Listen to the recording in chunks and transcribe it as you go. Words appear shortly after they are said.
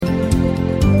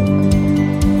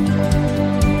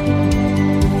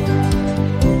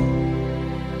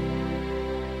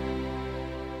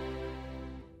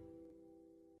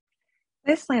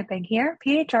Lamping here,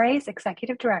 PHRA's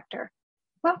Executive Director.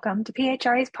 Welcome to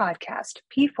PHRA's podcast,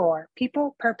 P4,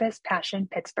 People, Purpose, Passion,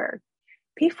 Pittsburgh.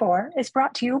 P4 is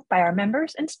brought to you by our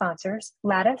members and sponsors,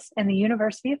 Lattice and the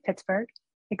University of Pittsburgh,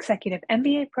 Executive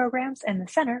MBA programs, and the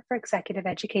Center for Executive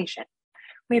Education.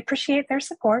 We appreciate their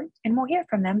support, and we'll hear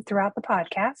from them throughout the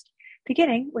podcast,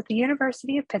 beginning with the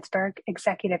University of Pittsburgh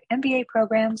Executive MBA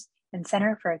programs and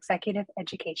Center for Executive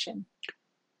Education.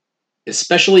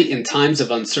 Especially in times of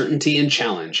uncertainty and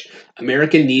challenge,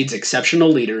 America needs exceptional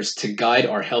leaders to guide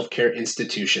our healthcare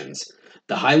institutions.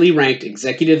 The highly ranked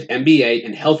Executive MBA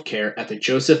in Healthcare at the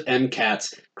Joseph M.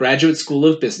 Katz Graduate School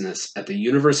of Business at the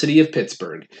University of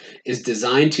Pittsburgh is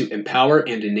designed to empower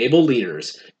and enable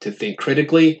leaders to think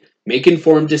critically, make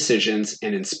informed decisions,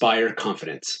 and inspire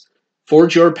confidence.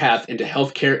 Forge your path into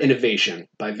healthcare innovation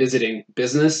by visiting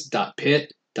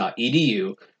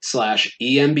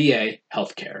business.pitt.edu/EMBA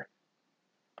Healthcare.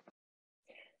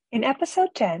 In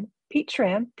episode 10, Pete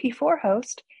Schramm, P4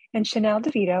 host, and Shanel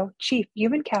Divito, Chief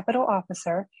Human Capital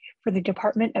Officer for the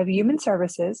Department of Human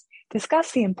Services,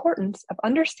 discuss the importance of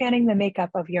understanding the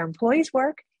makeup of your employees'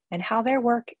 work and how their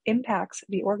work impacts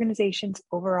the organization's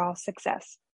overall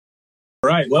success. All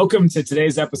right, welcome to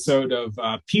today's episode of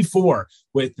P4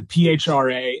 with the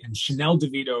PHRA, and Shanel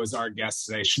Divito is our guest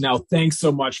today. Shanel, thanks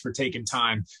so much for taking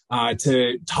time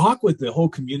to talk with the whole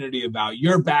community about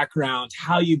your background,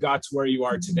 how you got to where you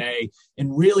are today,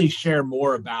 and really share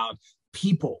more about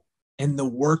people in the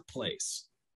workplace,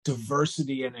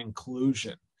 diversity and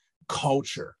inclusion,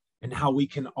 culture, and how we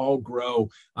can all grow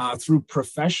through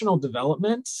professional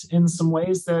development in some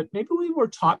ways that maybe we were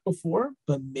taught before,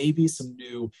 but maybe some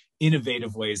new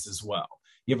innovative ways as well.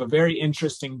 You have a very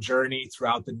interesting journey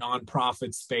throughout the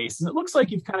nonprofit space, and it looks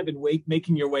like you've kind of been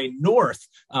making your way north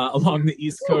along the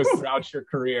East Coast throughout your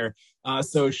career.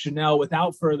 So Shanel,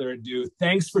 without further ado,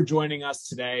 thanks for joining us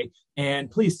today. And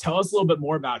please tell us a little bit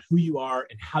more about who you are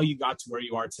and how you got to where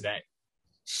you are today.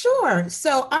 Sure.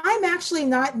 So I'm actually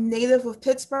not native of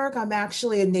Pittsburgh. I'm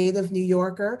actually a native New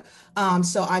Yorker.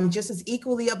 So I'm just as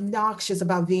equally obnoxious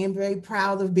about being very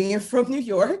proud of being from New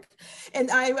York. And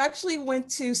I actually went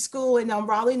to school in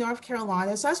Raleigh, North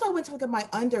Carolina. So that's why I went to get my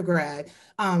undergrad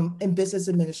in business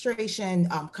administration,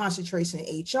 concentration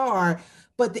in HR.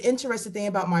 But the interesting thing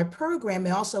about my program,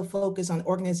 it also focused on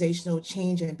organizational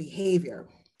change and behavior.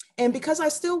 And because I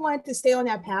still wanted to stay on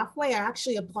that pathway, I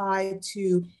actually applied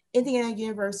to Indiana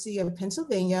University of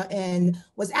Pennsylvania and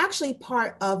was actually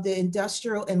part of the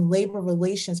Industrial and Labor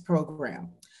Relations program.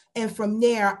 And from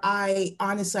there, I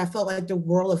felt like the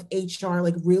world of HR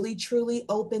really truly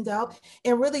opened up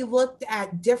and really looked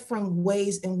at different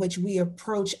ways in which we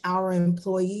approach our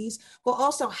employees, but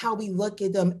also how we look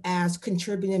at them as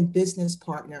contributing business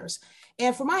partners.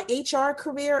 And for my HR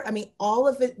career, all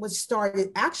of it was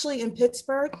started actually in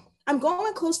Pittsburgh. I'm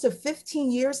going close to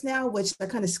 15 years now, which that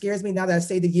kind of scares me now that I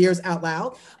say the years out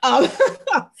loud,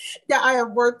 that I have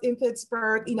worked in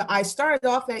Pittsburgh. I started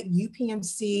off at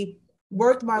UPMC,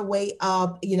 worked my way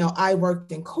up. I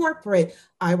worked in corporate,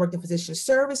 I worked in physician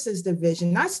services division.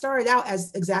 And I started out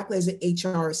exactly as an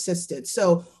HR assistant.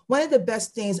 So one of the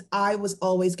best things I was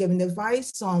always given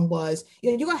advice on was,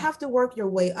 you're going to have to work your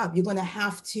way up. You're going to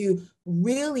have to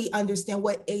really understand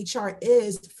what HR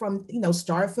is from,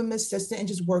 start from assistant and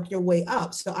just work your way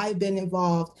up. So I've been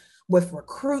involved with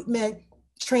recruitment,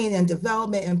 training and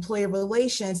development, employee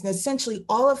relations, and essentially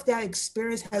all of that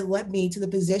experience has led me to the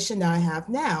position that I have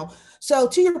now. So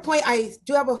to your point, I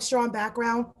do have a strong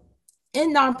background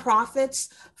in nonprofits,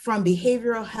 from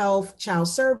behavioral health, child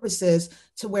services,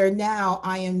 to where now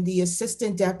I am the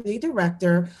Assistant Deputy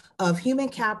Director of Human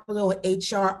Capital and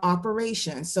HR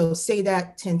Operations. So say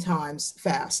that 10 times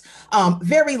fast.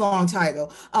 Very long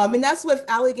title. And that's with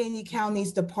Allegheny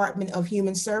County's Department of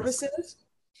Human Services.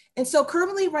 And so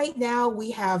currently right now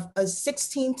we have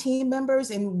 16 team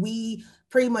members, and we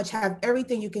pretty much have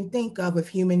everything you can think of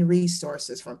human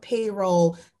resources, from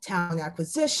payroll, talent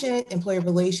acquisition, employee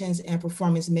relations, and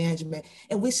performance management.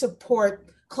 And we support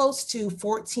close to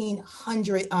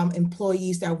 1,400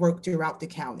 employees that work throughout the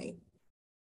county.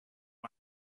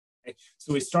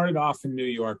 So we started off in New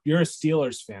York. You're a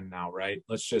Steelers fan now, right?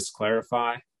 Let's just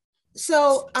clarify.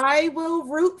 So I will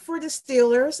root for the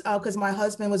Steelers because my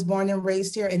husband was born and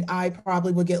raised here, and I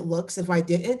probably would get looks if I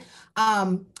didn't.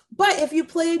 But if you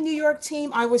play a New York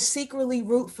team, I would secretly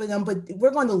root for them, but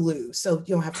we're going to lose, so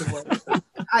you don't have to worry.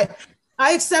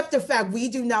 I accept the fact we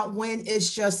do not win.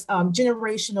 It's just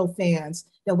generational fans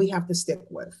that we have to stick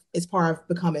with. It's part of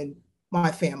becoming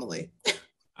my family.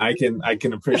 I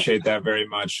can appreciate that very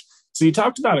much. So you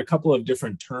talked about a couple of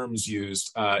different terms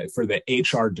used for the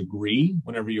HR degree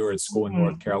whenever you were at school in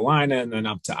North Carolina and then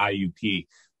up to IUP.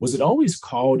 Was it always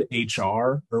called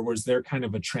HR, or was there kind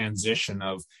of a transition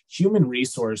of human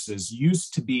resources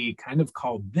used to be kind of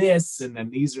called this, and then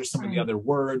these are some of the other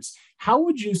words? How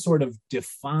would you sort of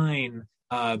define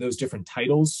those different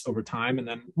titles over time? And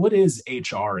then what is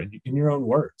HR in your own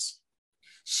words?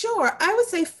 Sure. I would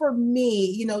say for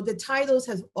me, the titles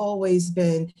have always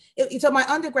been, so my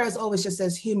undergrad is always just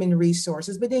says human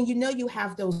resources, but then, you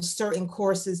have those certain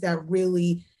courses that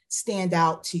really stand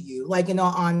out to you. Like, in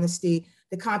all honesty,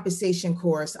 the compensation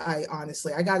course, I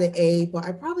got an A, but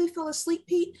I probably fell asleep,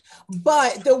 Pete.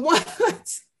 But the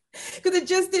ones, because it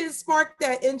just didn't spark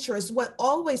that interest. What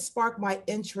always sparked my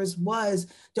interest was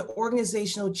the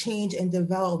organizational change and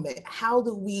development. How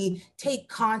do we take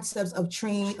concepts of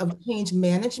change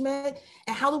management,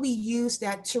 and how do we use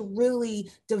that to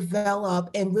really develop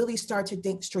and really start to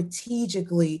think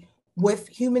strategically with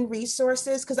human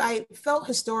resources? Because I felt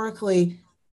historically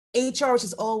HR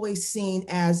is always seen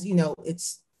as,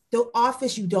 it's the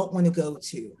office you don't want to go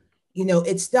to.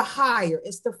 It's the hire,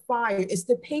 it's the fire, it's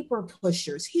the paper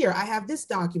pushers. Here, I have this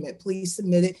document, please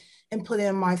submit it and put it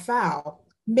in my file.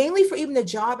 Mainly for even the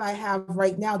job I have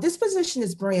right now, this position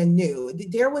is brand new.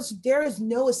 There is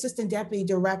no assistant deputy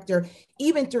director,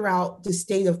 even throughout the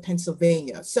state of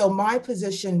Pennsylvania. So my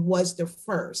position was the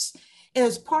first. And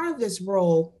as part of this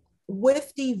role,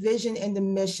 with the vision and the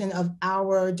mission of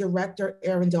our director,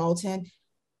 Erin Dalton,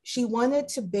 she wanted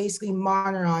to basically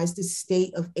modernize the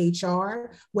state of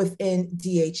HR within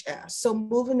DHS. So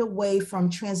moving away from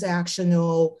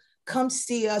transactional, come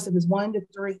see us, it was one of the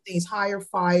three things, hire,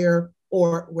 fire,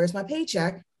 or where's my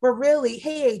paycheck? But really,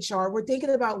 hey, HR, we're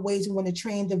thinking about ways we want to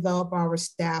train, develop our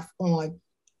staff on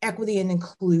equity and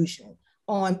inclusion,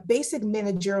 on basic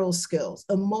managerial skills,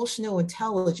 emotional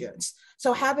intelligence.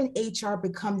 So having HR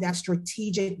become that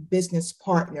strategic business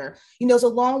partner, is a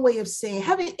long way of saying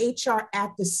having HR at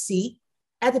the seat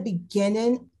at the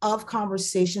beginning of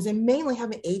conversations, and mainly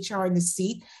having HR in the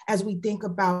seat as we think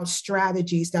about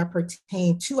strategies that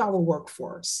pertain to our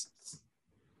workforce.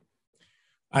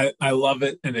 I love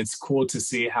it. And it's cool to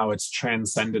see how it's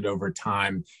transcended over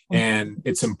time. And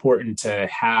it's important to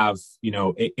have,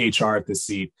 HR at the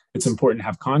seat. It's important to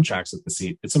have contracts at the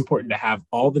seat. It's important to have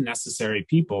all the necessary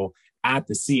people at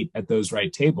the seat at those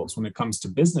right tables when it comes to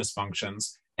business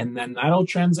functions. And then that'll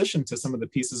transition to some of the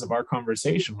pieces of our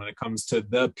conversation when it comes to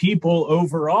the people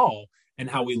overall and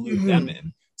how we loop them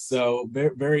in. So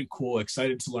very, very cool.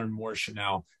 Excited to learn more,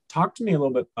 Shanel. Talk to me a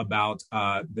little bit about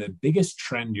the biggest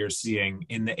trend you're seeing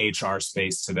in the HR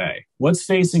space today. What's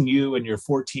facing you and your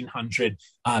 1,400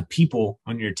 people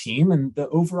on your team and the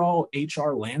overall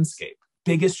HR landscape?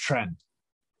 Biggest trend.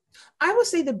 I would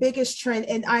say the biggest trend,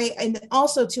 and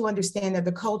also to understand that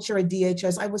the culture at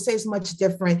DHS, I would say is much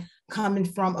different coming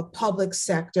from a public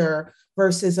sector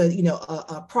versus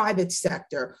a private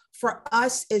sector. For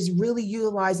us is really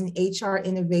utilizing HR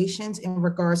innovations in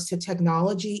regards to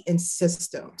technology and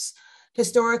systems.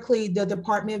 Historically, the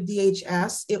Department of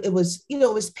DHS, it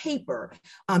was paper.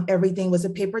 Everything was a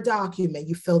paper document.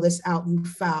 You fill this out, you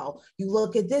file. You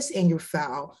look at this in your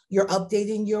file. You're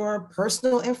updating your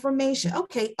personal information.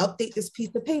 Okay, update this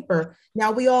piece of paper.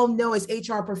 Now, we all know as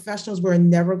HR professionals, we're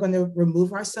never going to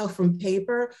remove ourselves from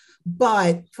paper.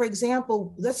 But for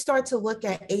example, let's start to look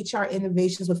at HR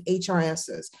innovations with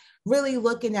HRSs. Really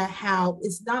looking at how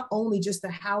it's not only just the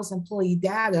house employee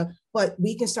data, but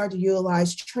we can start to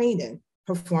utilize training,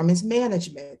 performance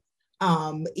management,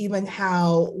 even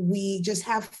how we just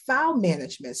have file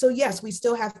management. So yes, we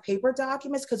still have paper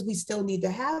documents because we still need to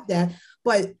have that,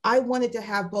 but I wanted to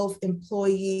have both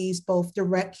employees, both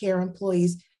direct care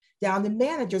employees down to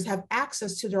managers have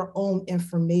access to their own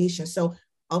information. So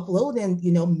uploading,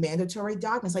 mandatory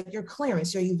documents like your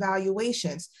clearance, your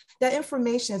evaluations. That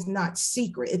information is not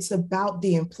secret. It's about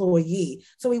the employee.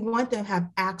 So we want them to have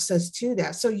access to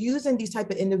that. So using these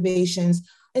type of innovations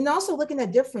and also looking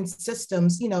at different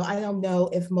systems, I don't know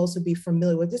if most would be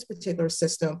familiar with this particular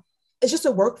system. It's just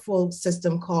a workflow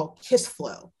system called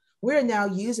KissFlow. We're now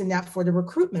using that for the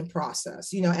recruitment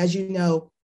process. As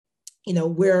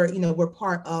we're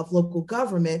part of local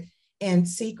government. And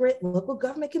secret, local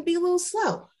government can be a little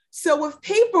slow. So with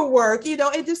paperwork,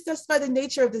 that's by the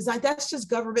nature of design, that's just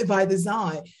government by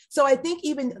design. So I think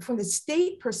even from the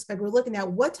state perspective, we're looking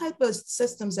at what type of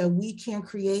systems that we can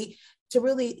create to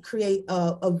really create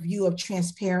a view of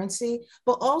transparency,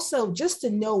 but also just to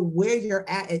know where you're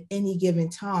at any given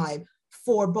time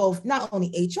for both, not only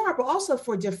HR, but also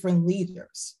for different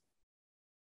leaders.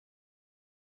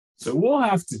 So we'll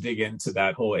have to dig into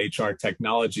that whole HR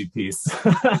technology piece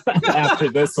after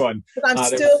this one. I'm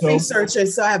still researching,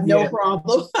 so I have no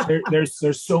problem.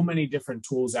 there's so many different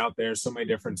tools out there, so many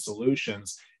different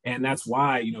solutions, and that's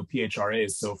why PHRA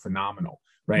is so phenomenal,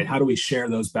 right? How do we share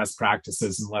those best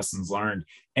practices and lessons learned?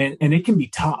 And it can be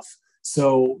tough.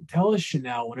 So tell us,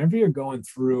 Shanel, whenever you're going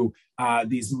through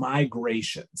these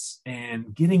migrations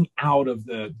and getting out of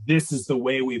this is the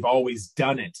way we've always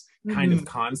done it kind of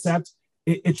concept,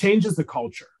 it changes the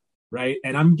culture, right?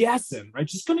 And I'm guessing, right,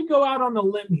 just going to go out on a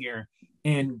limb here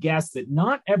and guess that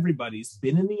not everybody's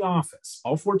been in the office.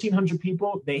 All 1,400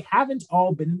 people, they haven't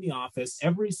all been in the office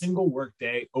every single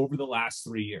workday over the last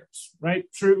 3 years, right?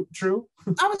 True?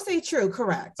 I would say true,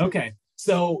 correct. Okay.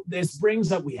 So this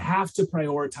brings up, we have to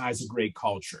prioritize a great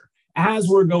culture as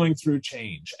we're going through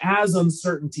change, as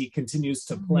uncertainty continues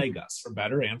to plague us for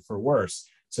better and for worse.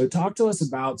 So talk to us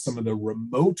about some of the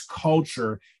remote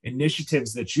culture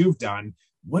initiatives that you've done.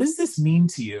 What does this mean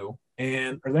to you?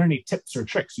 And are there any tips or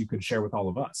tricks you could share with all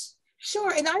of us?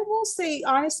 Sure. And I will say,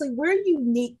 honestly, we're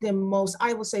unique than most,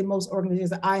 I will say most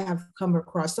organizations that I have come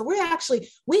across. So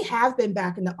we have been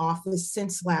back in the office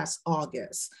since last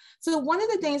August. So one of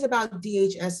the things about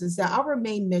DHS is that our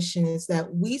main mission is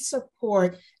that we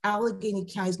support Allegheny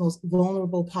County's most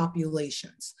vulnerable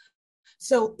populations.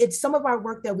 So it's some of our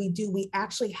work that we do, we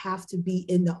actually have to be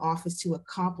in the office to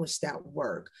accomplish that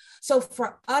work. So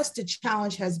for us, the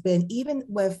challenge has been, even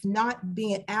with not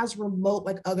being as remote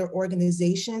like other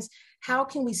organizations, how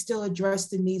can we still address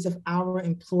the needs of our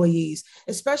employees,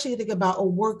 especially think about a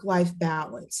work-life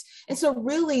balance? And so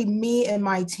really me and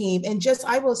my team, and just,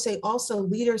 I will say also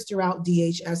leaders throughout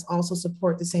DHS also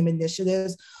support the same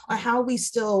initiatives on how we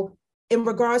still, in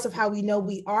regards of how we know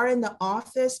we are in the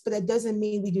office, but that doesn't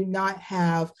mean we do not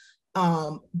have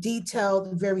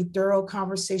detailed, very thorough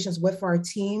conversations with our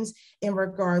teams in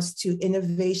regards to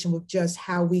innovation with just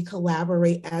how we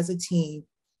collaborate as a team,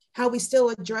 how we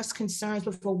still address concerns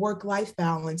with a work-life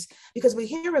balance, because we're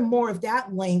hearing more of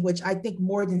that language, I think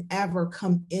more than ever,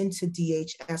 come into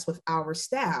DHS with our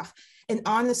staff. And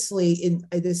honestly,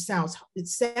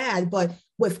 it's sad, but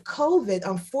with COVID,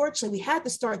 unfortunately, we had to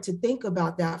start to think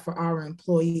about that for our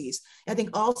employees. I think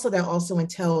also that also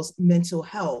entails mental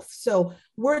health. So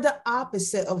we're the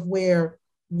opposite of where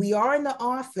we are in the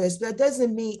office, but that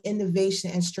doesn't mean innovation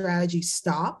and strategy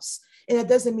stops. And it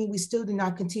doesn't mean we still do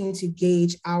not continue to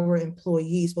gauge our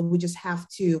employees, but we just have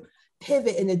to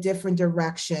pivot in a different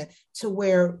direction to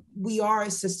where we are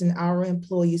assisting our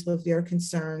employees with their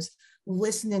concerns,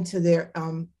 listening to their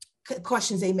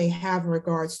questions they may have in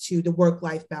regards to the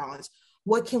work-life balance.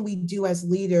 What can we do as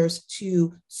leaders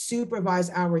to supervise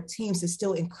our teams to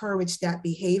still encourage that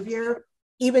behavior?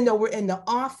 Even though we're in the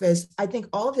office, I think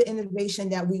all the innovation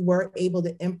that we were able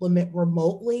to implement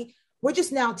remotely, we're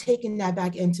just now taking that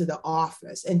back into the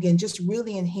office. And again, just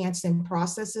really enhancing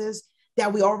processes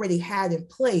that we already had in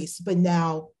place, but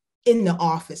now in the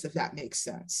office, if that makes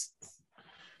sense.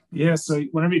 Yeah, so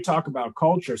whenever you talk about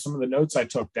culture, some of the notes I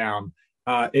took down,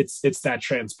 it's that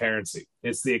transparency,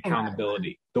 it's the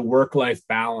accountability, the work-life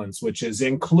balance, which is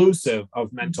inclusive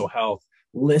of mental health.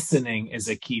 Listening is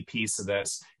a key piece of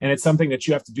this. And it's something that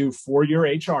you have to do for your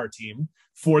HR team,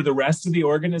 for the rest of the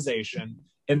organization,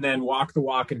 and then walk the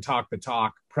walk and talk the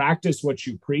talk. Practice what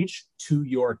you preach to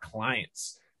your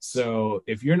clients. So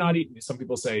if you're not eating, some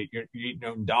people say you're eating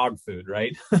your own dog food,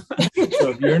 right?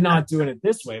 So if you're not doing it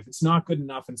this way, if it's not good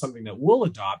enough and something that we'll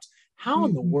adopt, how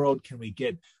in the world can we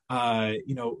get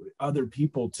other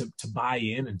people to buy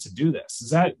in and to do this? Is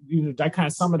that, did I kind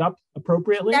of sum it up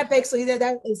appropriately?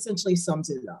 That essentially sums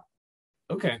it up.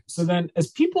 Okay. So then as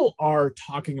people are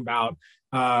talking about,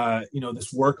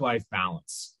 this work-life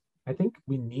balance, I think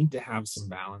we need to have some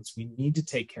balance. We need to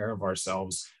take care of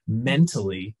ourselves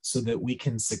mentally so that we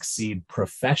can succeed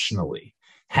professionally.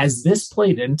 Has this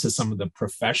played into some of the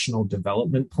professional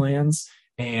development plans?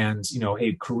 And,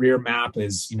 hey, career map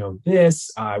is, this,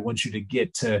 I want you to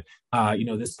get to,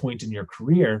 this point in your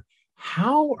career.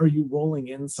 How are you rolling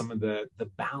in some of the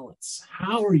balance?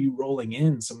 How are you rolling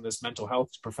in some of this mental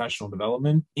health professional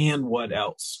development, and what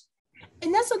else?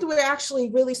 And that's something we're actually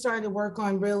really starting to work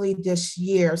on really this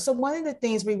year. So one of the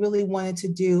things we really wanted to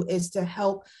do is to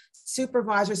help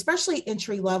supervisors, especially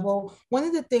entry level. One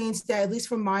of the things that, at least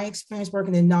from my experience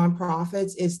working in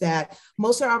nonprofits, is that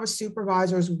most of our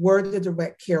supervisors were the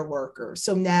direct care workers.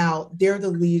 So now they're the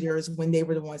leaders when they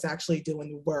were the ones actually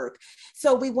doing the work.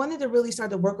 So we wanted to really start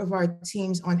to work with our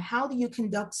teams on how do you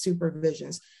conduct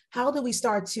supervisions? How do we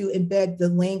start to embed the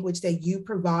language that you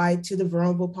provide to the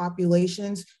vulnerable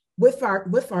populations with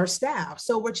our staff?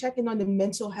 So we're checking on the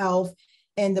mental health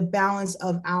and the balance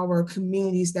of our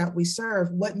communities that we serve,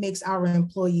 what makes our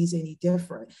employees any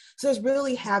different. So it's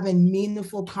really having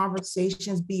meaningful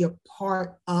conversations be a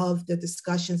part of the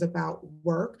discussions about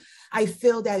work. I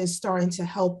feel that is starting to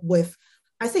help with,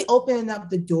 I say, opening up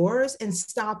the doors and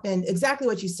stopping exactly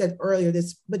what you said earlier.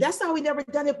 But that's how we never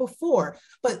done it before.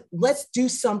 But let's do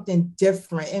something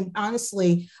different. And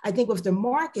honestly, I think with the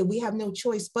market, we have no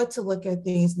choice but to look at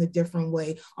things in a different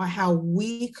way on how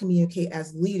we communicate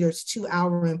as leaders to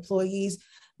our employees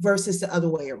versus the other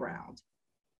way around.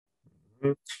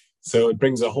 So it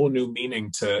brings a whole new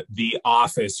meaning to the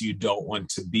office you don't want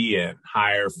to be in: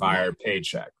 hire, fire,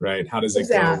 paycheck, right? How does it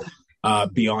go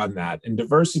beyond that? And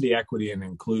diversity, equity, and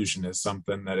inclusion is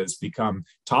something that has become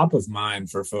top of mind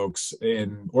for folks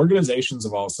in organizations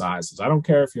of all sizes. I don't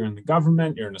care if you're in the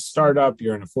government, you're in a startup,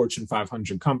 you're in a Fortune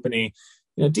 500 company.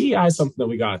 DEI is something that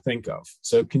we got to think of.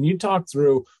 So can you talk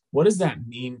through, what does that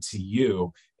mean to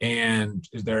you? And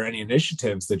is there any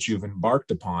initiatives that you've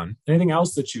embarked upon, anything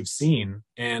else that you've seen,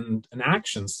 and an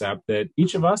action step that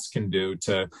each of us can do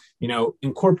to,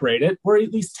 incorporate it, or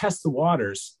at least test the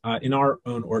waters in our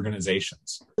own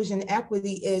organizations? Inclusion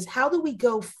equity is, how do we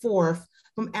go forth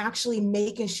from actually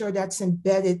making sure that's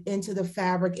embedded into the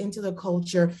fabric, into the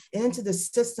culture, and into the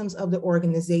systems of the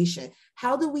organization?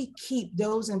 How do we keep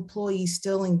those employees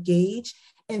still engaged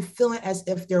and feeling as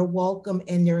if they're welcome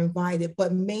and they're invited,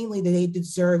 but mainly that they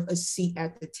deserve a seat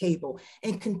at the table,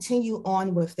 and continue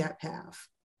on with that path?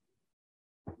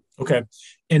 Okay.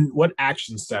 And what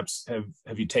action steps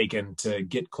have you taken to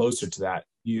get closer to that?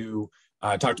 You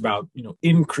talked about,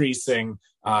 increasing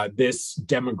this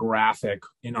demographic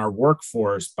in our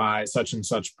workforce by such and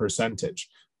such percentage.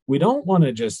 We don't want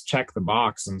to just check the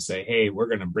box and say, hey, we're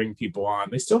going to bring people on.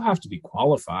 They still have to be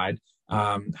qualified.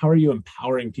 How are you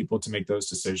empowering people to make those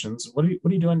decisions? What are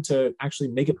you doing to actually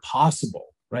make it possible,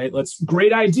 right?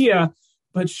 Great idea,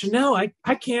 but Shanel,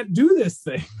 I can't do this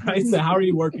thing, right? So how are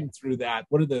you working through that?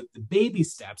 What are the baby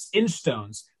steps, inch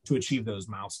stones, to achieve those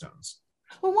milestones?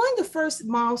 Well, one of the first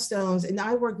milestones, and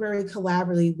I work very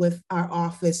collaboratively with our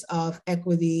Office of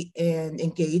Equity and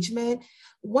Engagement,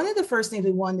 one of the first things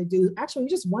we wanted to do, actually, we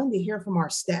just wanted to hear from our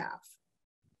staff.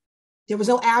 There was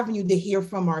no avenue to hear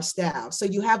from our staff. So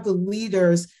you have the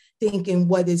leaders thinking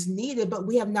what is needed, but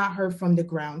we have not heard from the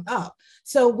ground up.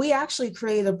 So we actually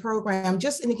created a program,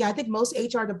 and again, I think most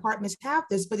HR departments have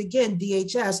this, but again,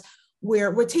 DHS,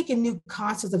 where we're taking new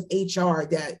concepts of HR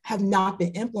that have not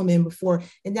been implemented before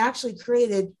and actually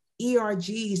created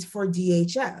ERGs for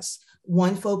DHS,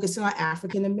 one focusing on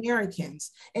African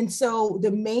Americans. And so the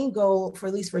main goal, for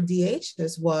at least for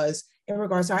DHS, was in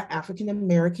regards to our African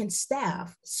American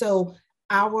staff. So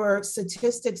our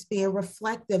statistics being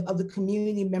reflective of the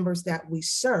community members that we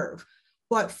serve.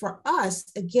 But for us,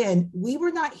 again, we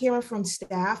were not hearing from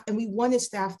staff, and we wanted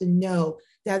staff to know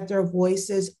that their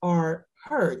voices are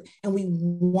heard, and we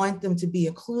want them to be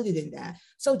included in that.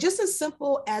 So just as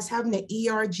simple as having an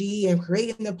ERG and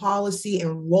creating the policy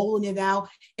and rolling it out.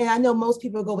 And I know most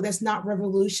people go, well, that's not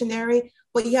revolutionary,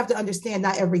 but you have to understand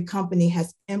not every company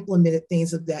has implemented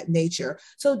things of that nature.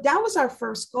 So that was our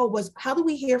first goal, was how do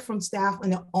we hear from staff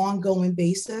on an ongoing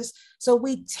basis? So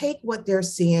we take what they're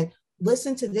seeing,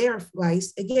 listen to their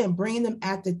advice, again, bringing them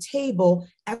at the table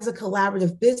as a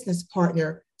collaborative business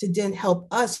partner to then help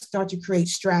us start to create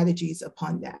strategies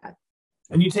upon that.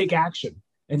 And you take action,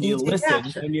 and you listen,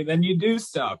 and then you do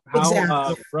stuff.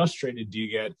 How frustrated do you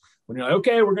get when you're like,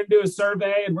 okay, we're going to do a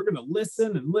survey, and we're going to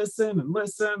listen and listen and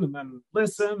listen, and then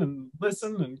listen and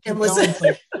listen and keep going. It's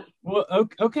like, well,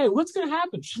 okay, what's going to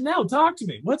happen? Shanel, talk to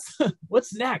me.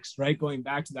 What's next, right? Going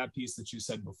back to that piece that you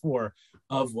said before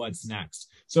of what's next.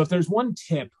 So if there's one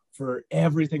tip for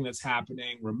everything that's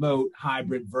happening, remote,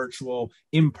 hybrid, virtual,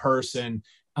 in person,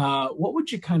 what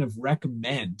would you kind of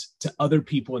recommend to other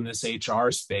people in this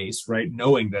HR space, right?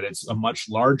 Knowing that it's a much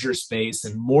larger space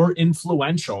and more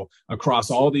influential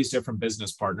across all these different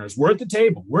business partners. We're at the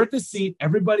table, we're at the seat,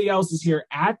 everybody else is here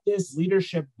at this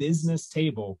leadership business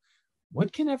table.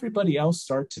 What can everybody else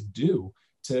start to do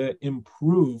to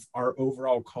improve our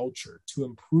overall culture, to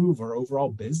improve our overall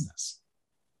business?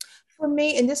 For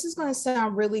me, and this is going to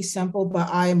sound really simple, but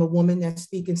I am a woman that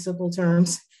speaks in simple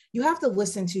terms. You have to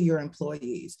listen to your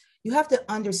employees. You have to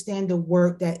understand the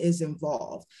work that is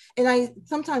involved. And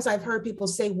sometimes I've heard people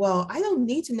say, well, I don't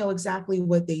need to know exactly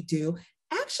what they do.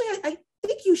 Actually, I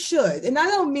think you should. And I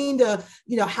don't mean to,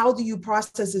 how do you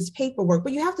process this paperwork,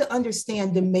 but you have to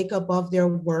understand the makeup of their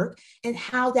work and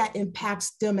how that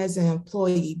impacts them as an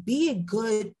employee, be it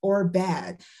good or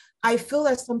bad. I feel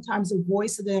that sometimes the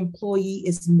voice of the employee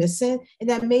is missing, and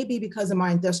that may be because of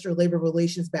my industrial labor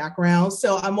relations background.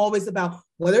 So I'm always about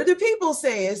what are the people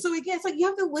saying? So again, it's like you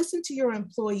have to listen to your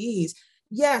employees.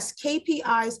 Yes,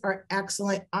 KPIs are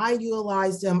excellent. I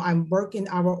utilize them. I'm working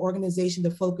our organization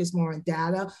to focus more on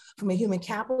data from a human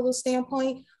capital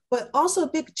standpoint, but also a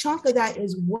big chunk of that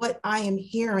is what I am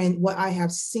hearing, what I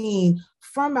have seen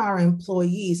from our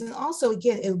employees. And also,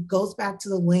 again, it goes back to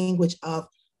the language of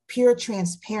pure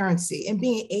transparency and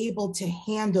being able to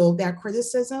handle that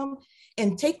criticism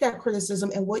and take that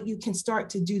criticism and what you can start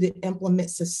to do to implement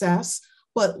success,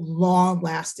 but long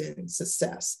lasting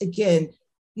success. Again,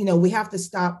 we have to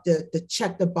stop the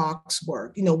check the box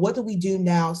work. What do we do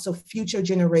now so future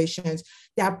generations,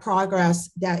 that progress,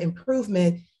 that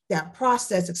improvement, that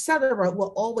process, et cetera,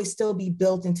 will always still be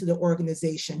built into the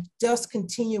organization, just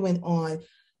continuing on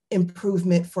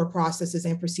improvement for processes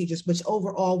and procedures, which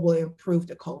overall will improve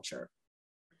the culture.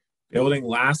 Building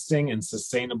lasting and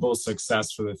sustainable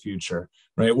success for the future,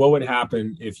 right? What would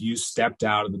happen if you stepped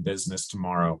out of the business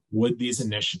tomorrow? Would these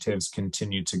initiatives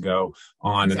continue to go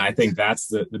on? Exactly. And I think that's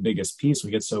the biggest piece.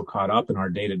 We get so caught up in our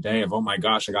day-to-day of, oh my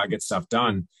gosh, I got to get stuff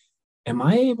done. Am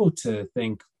I able to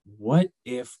think, what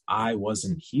if I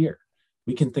wasn't here?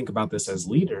 We can think about this as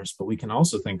leaders, but we can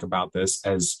also think about this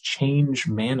as change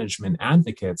management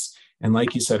advocates. And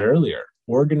like you said earlier,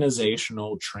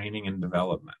 organizational training and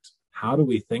development. How do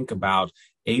we think about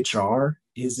HR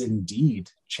is indeed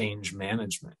change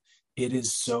management? It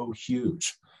is so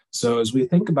huge. So as we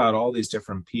think about all these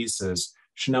different pieces,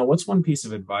 Shanel, what's one piece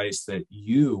of advice that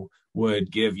you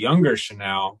would give younger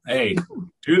Shanel? Hey,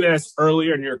 do this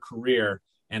earlier in your career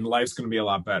and life's going to be a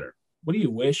lot better. What do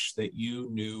you wish that you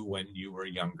knew when you were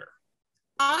younger?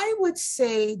 I would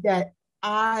say that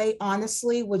I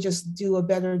honestly would just do a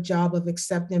better job of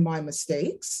accepting my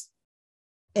mistakes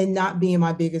and not being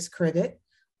my biggest critic.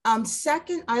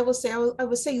 Second, I would say,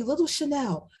 little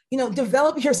Shanel,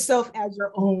 develop yourself as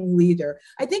your own leader.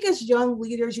 I think as young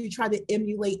leaders, you try to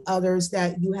emulate others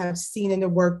that you have seen in the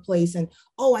workplace and,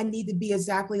 oh, I need to be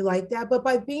exactly like that. But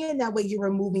by being that way, you're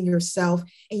removing yourself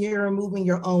and you're removing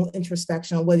your own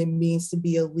introspection on what it means to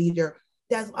be a leader.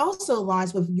 That also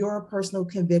aligns with your personal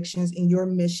convictions and your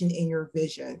mission and your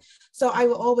vision. So I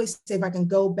will always say, if I can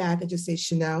go back and just say,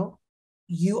 Shanel,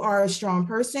 you are a strong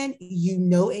person, you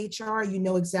know HR, you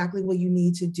know exactly what you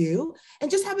need to do, and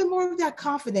just having more of that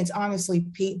confidence, honestly,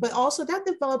 Pete, but also that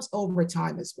develops over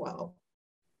time as well.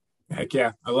 Heck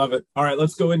yeah, I love it. All right,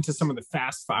 let's go into some of the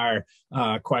fast fire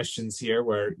questions here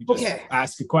where you just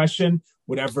ask a question,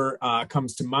 whatever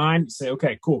comes to mind, you say,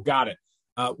 okay, cool, got it.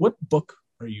 What book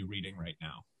are you reading right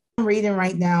now? I'm reading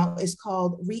right now is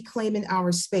called Reclaiming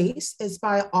Our Space. It's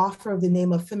by an author of the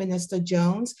name of Feminista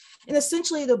Jones. And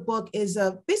essentially the book is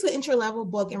basically an entry-level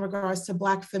book in regards to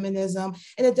Black feminism.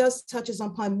 And it does touches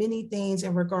upon many things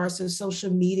in regards to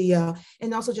social media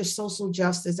and also just social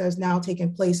justice that is now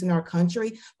taking place in our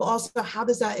country, but also how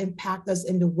does that impact us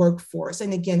in the workforce?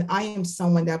 And again, I am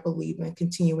someone that believes in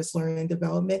continuous learning and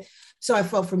development. So I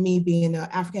felt for me being an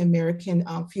African-American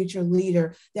future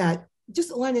leader that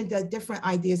just learning the different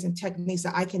ideas and techniques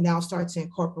that I can now start to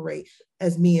incorporate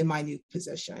as me in my new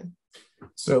position.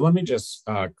 So let me just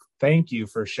thank you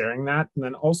for sharing that and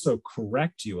then also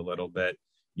correct you a little bit.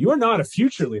 You are not a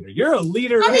future leader. You're a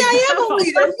leader. I am a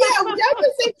leader. Yeah, I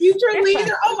would say future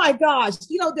leader. Oh my gosh.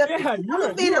 You're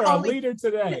a leader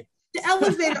today. The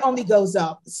elevator only goes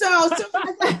up. So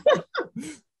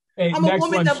hey, I'm a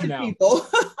woman of the people.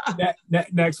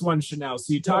 Next one, Shanel.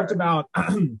 So you talked about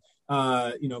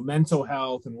mental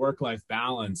health and work-life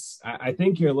balance. I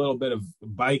think you're a little bit of a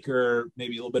biker,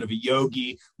 maybe a little bit of a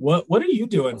yogi. What are you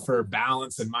doing for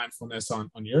balance and mindfulness on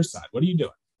your side? What are you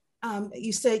doing?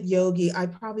 You said yogi. I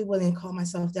probably wouldn't call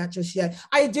myself that just yet.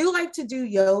 I do like to do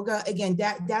yoga. Again,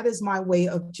 that is my way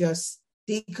of just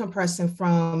decompressing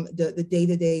from the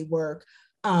day-to-day work.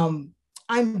 I'm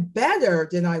better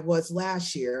than I was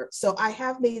last year. So I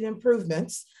have made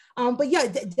improvements. But yeah,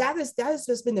 that has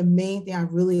just been the main thing I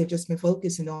really have just been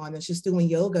focusing on, is just doing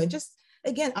yoga. And just,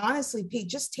 again, honestly, Pete,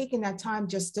 just taking that time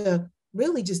just to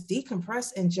really just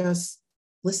decompress and just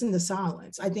listen to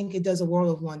silence. I think it does a world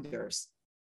of wonders.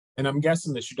 And I'm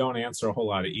guessing that you don't answer a whole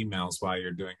lot of emails while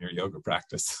you're doing your yoga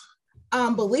practice.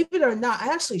 Believe it or not,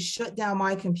 I actually shut down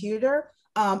my computer.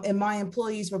 And my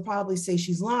employees will probably say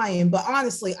she's lying, but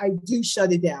honestly, I do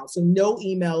shut it down. So no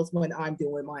emails when I'm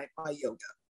doing my yoga.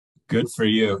 Good for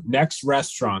you. Next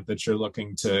restaurant that you're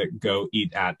looking to go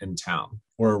eat at in town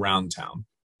or around town?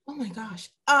 Oh my gosh.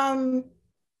 All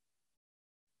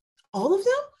of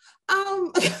them?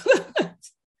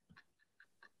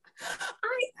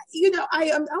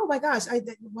 oh my gosh,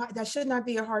 that should not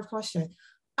be a hard question.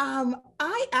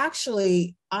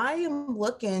 I am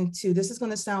looking to, this is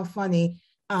going to sound funny.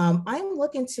 I'm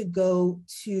looking to go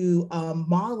to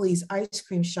Molly's ice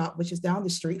cream shop, which is down the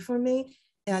street from me.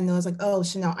 And I know it's like, oh,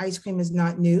 Shanel, ice cream is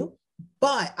not new,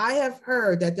 but I have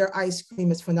heard that their ice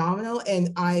cream is phenomenal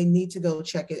and I need to go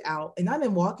check it out. And I'm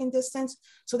in walking distance.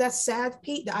 So that's sad,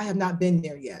 Pete, that I have not been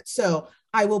there yet. So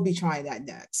I will be trying that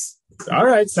next. All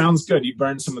right, sounds good. You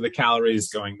burned some of the calories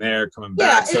going there, coming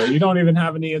back, so you don't even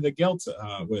have any of the guilt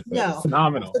with it.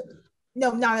 Phenomenal.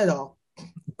 No, not at all.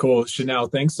 Cool.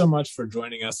 Shanel, thanks so much for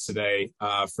joining us today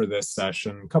for this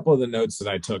session. A couple of the notes that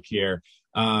I took here.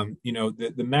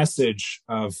 The message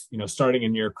of, starting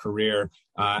in your career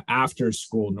after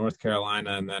school, North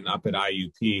Carolina, and then up at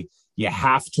IUP, you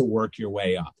have to work your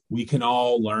way up. We can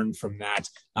all learn from that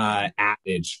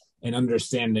adage, and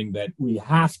understanding that we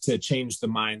have to change the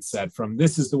mindset from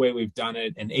this is the way we've done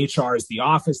it, and HR is the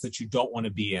office that you don't want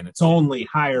to be in. It's only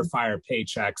hire, fire,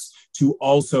 paychecks, to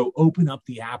also open up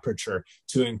the aperture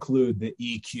to include the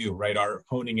EQ, right? Our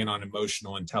honing in on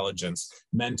emotional intelligence,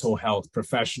 mental health,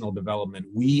 professional development.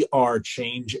 We are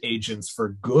change agents for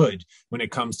good when it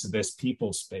comes to this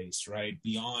people space, right?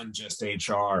 Beyond just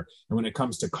HR. And when it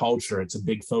comes to culture, it's a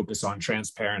big focus on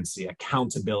transparency,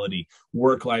 accountability,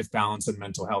 work-life balance, and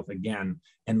mental health again,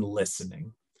 and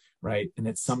listening, right? And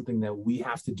it's something that we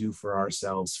have to do for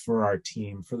ourselves, for our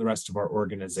team, for the rest of our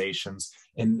organizations,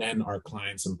 and then our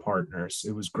clients and partners.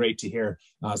 It was great to hear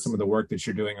some of the work that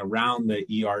you're doing around the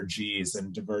ERGs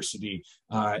and diversity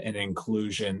and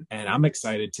inclusion. And I'm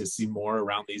excited to see more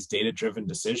around these data-driven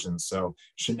decisions. So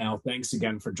Shanel, thanks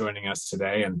again for joining us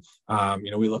today. And,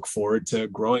 we look forward to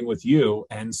growing with you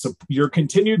and your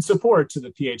continued support to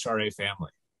the PHRA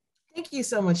family. Thank you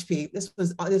so much, Pete. This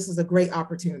was a great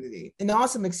opportunity, an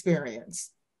awesome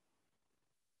experience.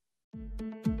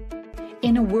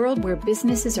 In a world where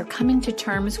businesses are coming to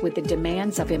terms with the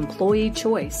demands of employee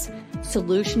choice,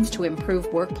 solutions to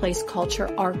improve workplace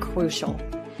culture are crucial.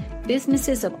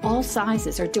 Businesses of all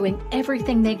sizes are doing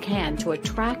everything they can to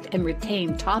attract and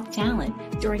retain top talent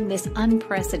during this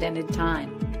unprecedented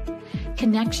time.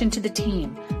 Connection to the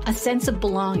team, a sense of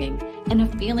belonging, and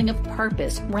a feeling of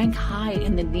purpose rank high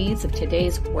in the needs of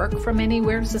today's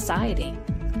work-from-anywhere society.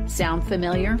 Sound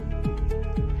familiar?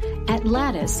 At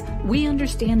Lattice, we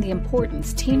understand the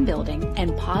importance team building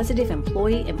and positive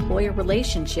employee-employer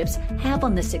relationships have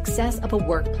on the success of a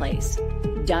workplace.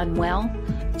 Done well,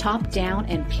 top-down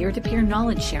and peer-to-peer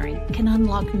knowledge sharing can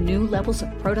unlock new levels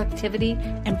of productivity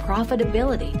and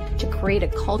profitability to create a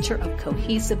culture of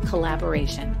cohesive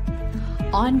collaboration.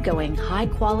 Ongoing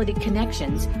high-quality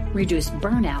connections reduce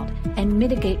burnout and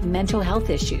mitigate mental health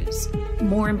issues,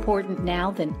 more important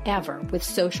now than ever with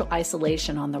social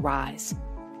isolation on the rise.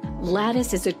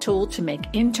 Lattice is a tool to make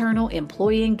internal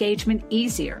employee engagement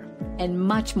easier and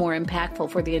much more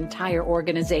impactful for the entire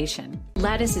organization.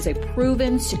 Lattice is a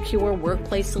proven, secure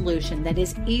workplace solution that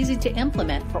is easy to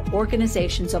implement for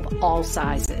organizations of all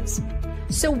sizes.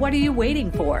 So what are you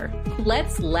waiting for?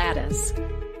 Let's Lattice.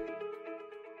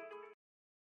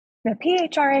 The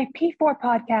PHRA P4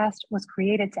 podcast was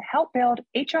created to help build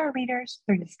HR leaders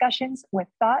through discussions with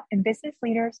thought and business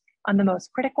leaders on the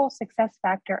most critical success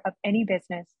factor of any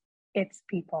business, its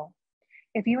people.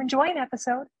 If you enjoy an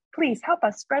episode, please help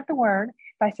us spread the word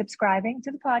by subscribing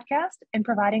to the podcast and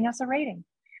providing us a rating.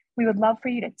 We would love for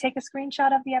you to take a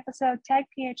screenshot of the episode, tag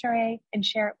PHRA, and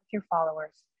share it with your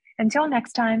followers. Until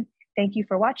next time, thank you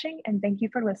for watching and thank you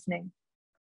for listening.